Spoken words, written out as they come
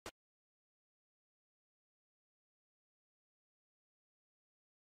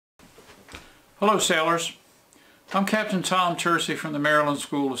Hello sailors, I'm Captain Tom Tersey from the Maryland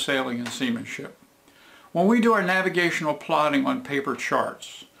School of Sailing and Seamanship. When we do our navigational plotting on paper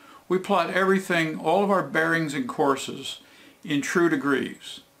charts, we plot everything, all of our bearings and courses, in true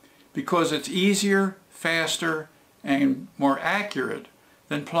degrees because it's easier, faster, and more accurate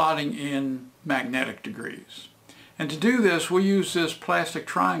than plotting in magnetic degrees. And to do this, we use this plastic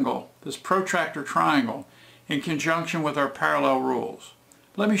triangle, this protractor triangle, in conjunction with our parallel rules.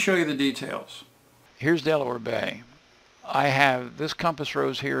 Let me show you the details. Here's Delaware Bay. I have this compass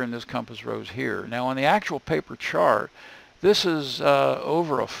rose here and this compass rose here. Now on the actual paper chart, this is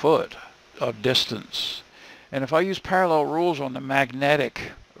over a foot of distance. And if I use parallel rules on the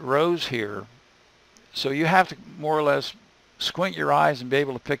magnetic rose here, so you have to more or less squint your eyes and be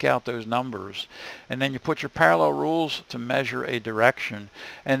able to pick out those numbers. And then you put your parallel rules to measure a direction.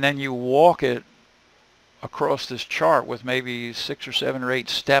 And then you walk it across this chart with maybe 6 or 7 or 8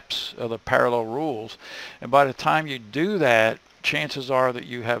 steps of the parallel rules, and by the time you do that, chances are that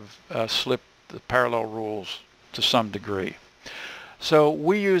you have slipped the parallel rules to some degree. So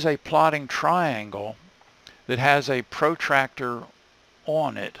we use a plotting triangle that has a protractor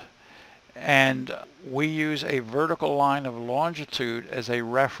on it, and we use a vertical line of longitude as a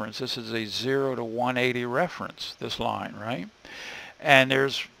reference. This is a 0 to 180 reference, this line, right? And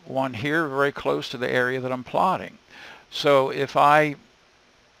there's one here very close to the area that I'm plotting. So if I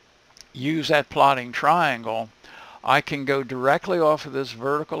use that plotting triangle, I can go directly off of this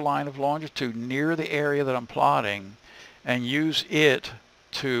vertical line of longitude near the area that I'm plotting and use it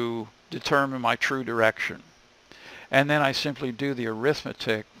to determine my true direction. And then I simply do the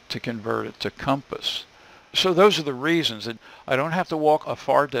arithmetic to convert it to compass. So those are the reasons that I don't have to walk a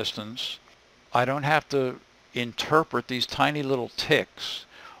far distance. I don't have to interpret these tiny little ticks.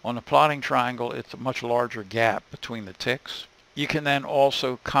 On a plotting triangle, it's a much larger gap between the ticks. You can then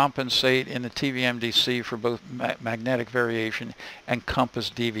also compensate in the TVMDC for both magnetic variation and compass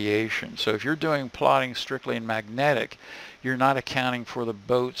deviation. So if you're doing plotting strictly in magnetic, you're not accounting for the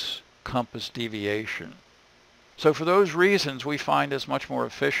boat's compass deviation. So for those reasons, we find this much more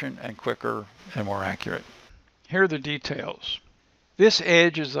efficient and quicker and more accurate. Here are the details. This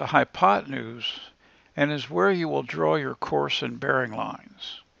edge is the hypotenuse and is where you will draw your course and bearing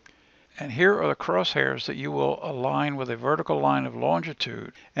lines. And here are the crosshairs that you will align with a vertical line of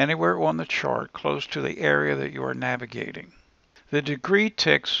longitude anywhere on the chart close to the area that you are navigating. The degree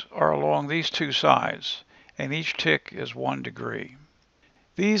ticks are along these two sides, and each tick is 1 degree.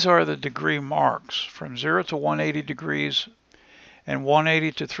 These are the degree marks from 0 to 180 degrees and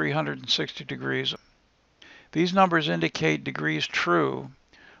 180 to 360 degrees. These numbers indicate degrees true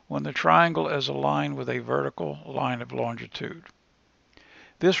when the triangle is aligned with a vertical line of longitude.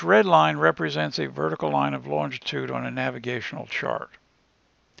 This red line represents a vertical line of longitude on a navigational chart.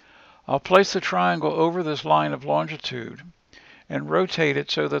 I'll place the triangle over this line of longitude and rotate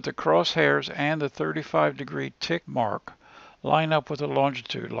it so that the crosshairs and the 35-degree tick mark line up with the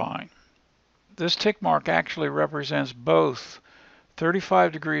longitude line. This tick mark actually represents both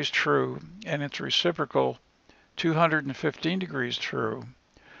 35 degrees true and its reciprocal 215 degrees true,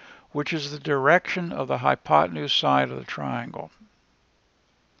 which is the direction of the hypotenuse side of the triangle.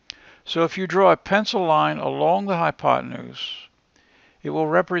 So if you draw a pencil line along the hypotenuse, it will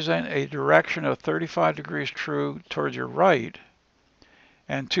represent a direction of 35 degrees true towards your right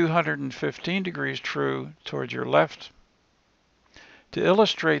and 215 degrees true towards your left. To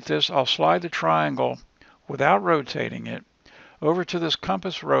illustrate this, I'll slide the triangle without rotating it over to this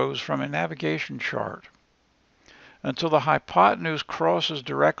compass rose from a navigation chart until the hypotenuse crosses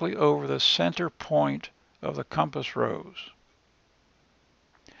directly over the center point of the compass rose.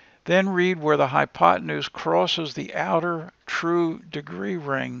 Then read where the hypotenuse crosses the outer true degree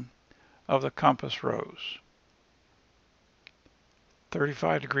ring of the compass rose.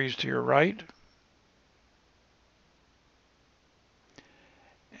 35 degrees to your right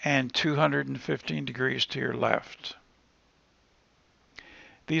and 215 degrees to your left.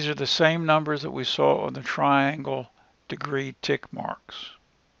 These are the same numbers that we saw on the triangle degree tick marks.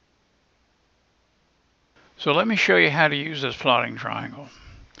 So let me show you how to use this plotting triangle.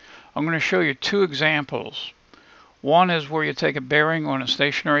 I'm going to show you 2 examples. One is where you take a bearing on a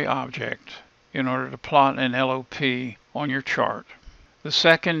stationary object in order to plot an LOP on your chart. The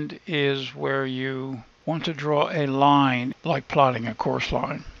second is where you want to draw a line like plotting a course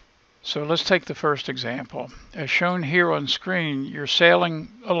line. So let's take the first example. As shown here on screen, you're sailing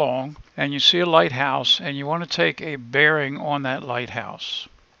along and you see a lighthouse and you want to take a bearing on that lighthouse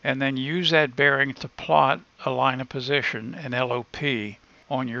and then use that bearing to plot a line of position, an LOP,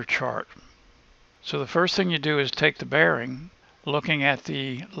 on your chart. So the first thing you do is take the bearing, looking at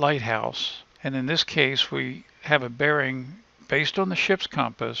the lighthouse, And in this case, we have a bearing based on the ship's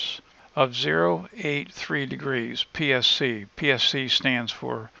compass of 083 degrees, PSC. PSC stands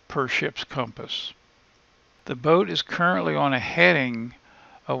for per ship's compass. The boat is currently on a heading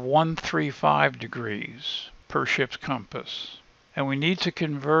of 135 degrees per ship's compass. And we need to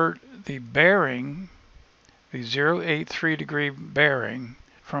convert the bearing, the 083 degree bearing,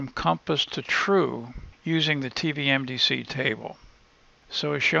 from compass to true using the TVMDC table.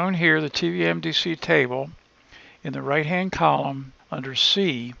 So as shown here, the TVMDC table, in the right-hand column under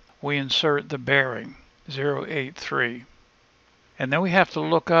C, we insert the bearing 083. And then we have to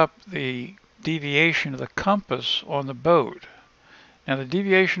look up the deviation of the compass on the boat. Now the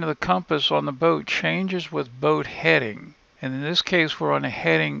deviation of the compass on the boat changes with boat heading. And in this case, we're on a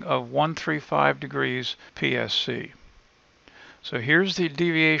heading of 135 degrees PSC. So here's the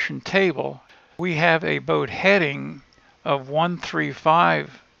deviation table. We have a boat heading of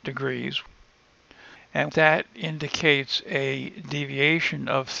 135 degrees, and that indicates a deviation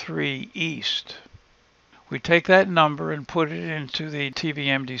of 3 east. We take that number and put it into the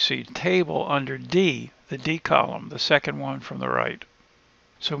TVMDC table under D, the D column, the second one from the right.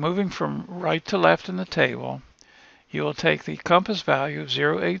 So moving from right to left in the table, you will take the compass value of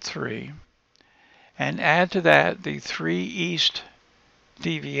 083 and add to that the 3 east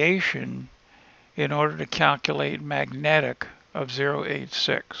deviation in order to calculate magnetic of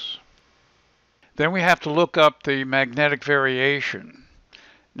 086. Then we have to look up the magnetic variation.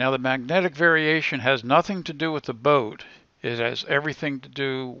 Now the magnetic variation has nothing to do with the boat. It has everything to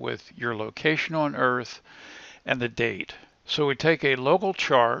do with your location on Earth and the date. So we take a local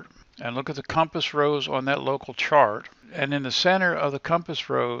chart and look at the compass rose on that local chart. And in the center of the compass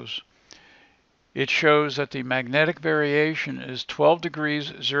rose, it shows that the magnetic variation is 12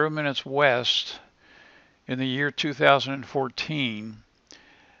 degrees 0 minutes west in the year 2014,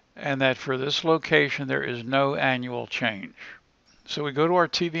 and that for this location there is no annual change. So we go to our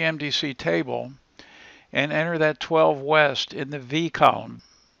TVMDC table and enter that 12 west in the V column.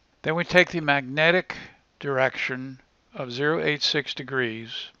 Then we take the magnetic direction of 086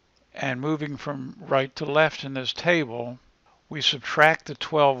 degrees, and moving from right to left in this table, we subtract the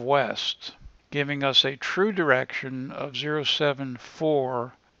 12 west, giving us a true direction of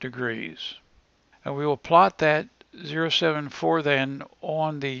 074 degrees. And we will plot that 074 then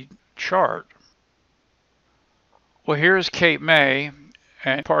on the chart. Well, here is Cape May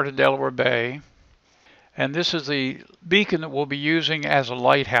and part of Delaware Bay, and this is the beacon that we'll be using as a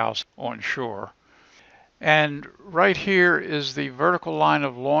lighthouse on shore. And right here is the vertical line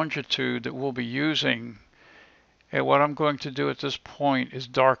of longitude that we'll be using. And what I'm going to do at this point is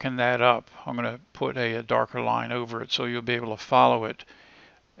darken that up. I'm going to put a darker line over it so you'll be able to follow it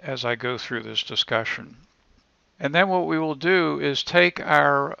as I go through this discussion. And then what we will do is take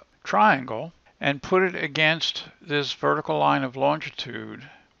our triangle and put it against this vertical line of longitude.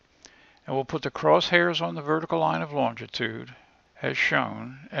 And we'll put the crosshairs on the vertical line of longitude as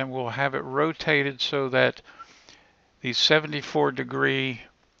shown, and we'll have it rotated so that the 74 degree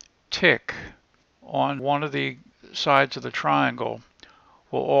tick on one of the sides of the triangle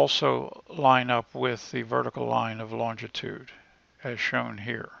will also line up with the vertical line of longitude as shown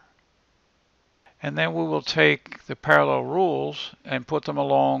here. And then we will take the parallel rules and put them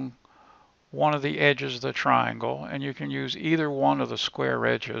along one of the edges of the triangle, and you can use either one of the square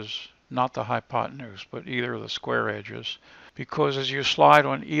edges, not the hypotenuse, but either of the square edges, because as you slide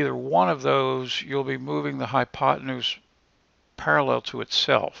on either one of those, you'll be moving the hypotenuse parallel to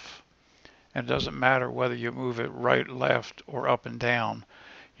itself. And it doesn't matter whether you move it right, left, or up and down.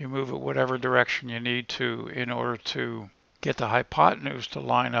 You move it whatever direction you need to in order to get the hypotenuse to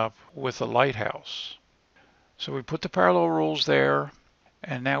line up with the lighthouse. So we put the parallel rules there,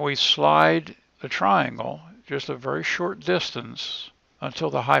 and now we slide the triangle just a very short distance until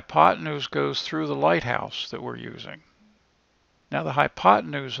the hypotenuse goes through the lighthouse that we're using. Now the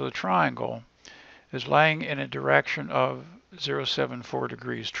hypotenuse of the triangle is laying in a direction of 074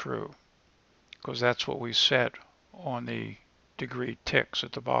 degrees true, because that's what we set on the degree ticks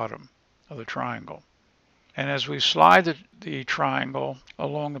at the bottom of the triangle. And as we slide the triangle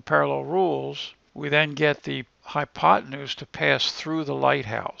along the parallel rules, we then get the hypotenuse to pass through the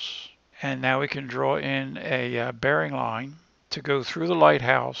lighthouse. And now we can draw in a bearing line to go through the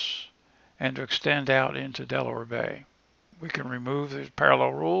lighthouse and to extend out into Delaware Bay. We can remove the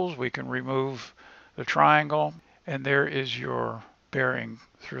parallel rules, we can remove the triangle, and there is your bearing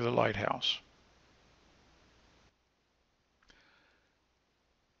through the lighthouse.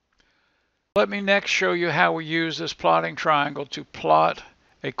 Let me next show you how we use this plotting triangle to plot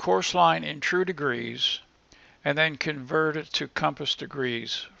a course line in true degrees and then convert it to compass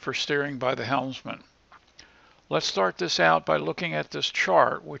degrees for steering by the helmsman. Let's start this out by looking at this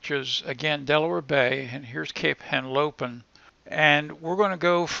chart, which is again Delaware Bay, and here's Cape Henlopen. And we're going to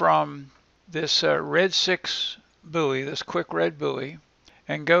go from this red 6 buoy, this quick red buoy,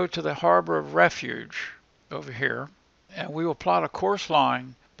 and go to the Harbor of Refuge over here. And we will plot a course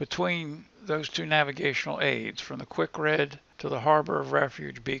line between those two navigational aids, from the quick red to the Harbor of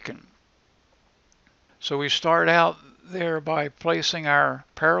Refuge beacon. So we start out there by placing our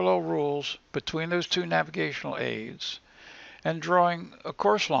parallel rules between those two navigational aids and drawing a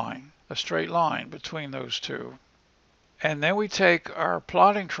course line, a straight line between those two. And then we take our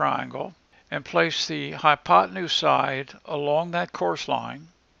plotting triangle and place the hypotenuse side along that course line,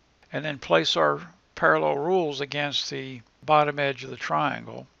 and then place our parallel rules against the bottom edge of the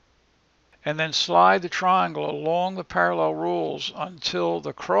triangle, and then slide the triangle along the parallel rules until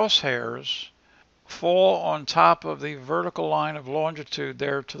the crosshairs fall on top of the vertical line of longitude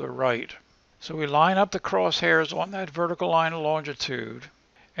there to the right. So we line up the crosshairs on that vertical line of longitude,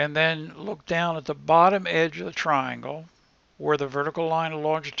 and then look down at the bottom edge of the triangle where the vertical line of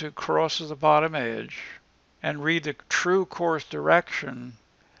longitude crosses the bottom edge, and read the true course direction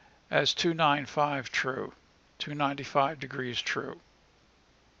as 295 true, 295 degrees true.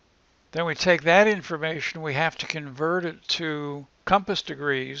 Then we take that information, we have to convert it to compass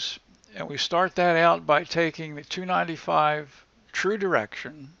degrees, and we start that out by taking the 295 true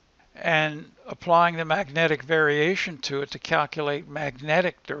direction and applying the magnetic variation to it to calculate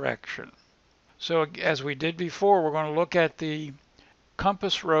magnetic direction. So as we did before, we're going to look at the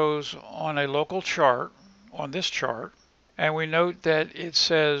compass rose on a local chart, on this chart, and we note that it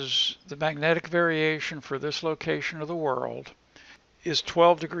says the magnetic variation for this location of the world is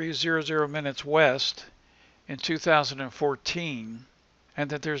 12 degrees 00 minutes west in 2014, and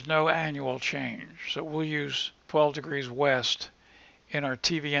that there's no annual change. So we'll use 12 degrees west in our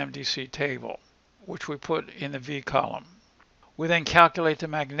TVMDC table, which we put in the V column. We then calculate the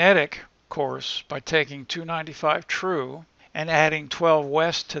magnetic course by taking 295 true and adding 12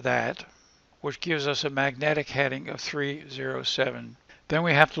 west to that, which gives us a magnetic heading of 307. Then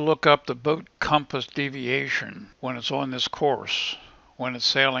we have to look up the boat compass deviation when it's on this course, when it's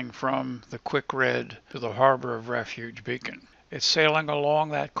sailing from the quick red to the Harbor of Refuge beacon. It's sailing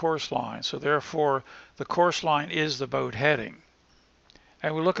along that course line, so therefore the course line is the boat heading.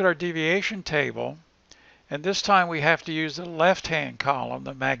 And we look at our deviation table, and this time we have to use the left-hand column,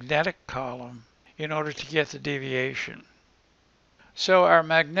 the magnetic column, in order to get the deviation. So our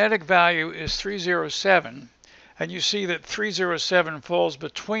magnetic value is 307, and you see that 307 falls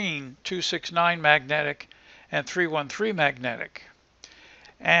between 269 magnetic and 313 magnetic.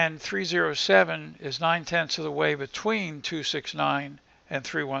 And 307 is 9/10 of the way between 269 and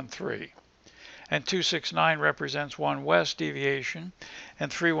 313. And 269 represents 1 west deviation,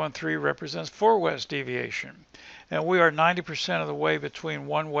 and 313 represents 4 west deviation. And we are 90% of the way between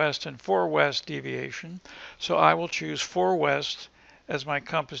 1 west and 4 west deviation, so I will choose 4 west as my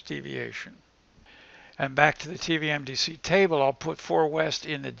compass deviation. And back to the TVMDC table, I'll put 4 west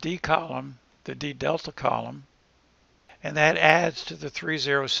in the D column, the D delta column, and that adds to the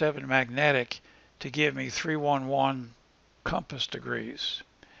 307 magnetic to give me 311 compass degrees.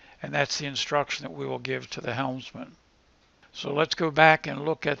 And that's the instruction that we will give to the helmsman. So let's go back and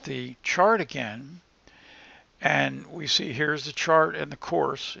look at the chart again. And we see here's the chart and the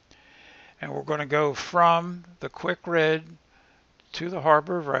course. And we're going to go from the quick red to the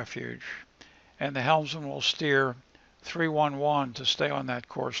Harbor of Refuge. And the helmsman will steer 311 to stay on that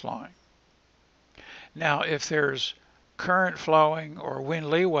course line. Now, if there's current flowing or wind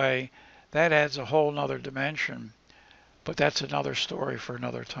leeway, that adds a whole nother dimension. But that's another story for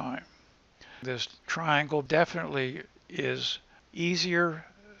another time. This triangle definitely is easier,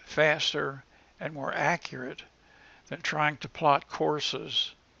 faster, and more accurate than trying to plot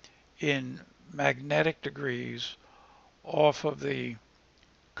courses in magnetic degrees off of the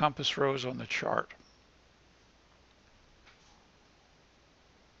compass rose on the chart.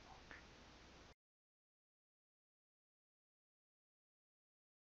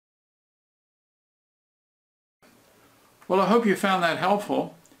 Well, I hope you found that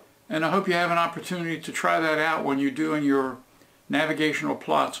helpful, and I hope you have an opportunity to try that out when you're doing your navigational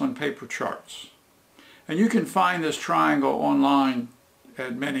plots on paper charts. And you can find this triangle online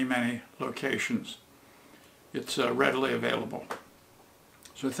at many, many locations. It's readily available.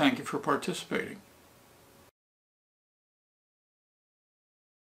 So thank you for participating.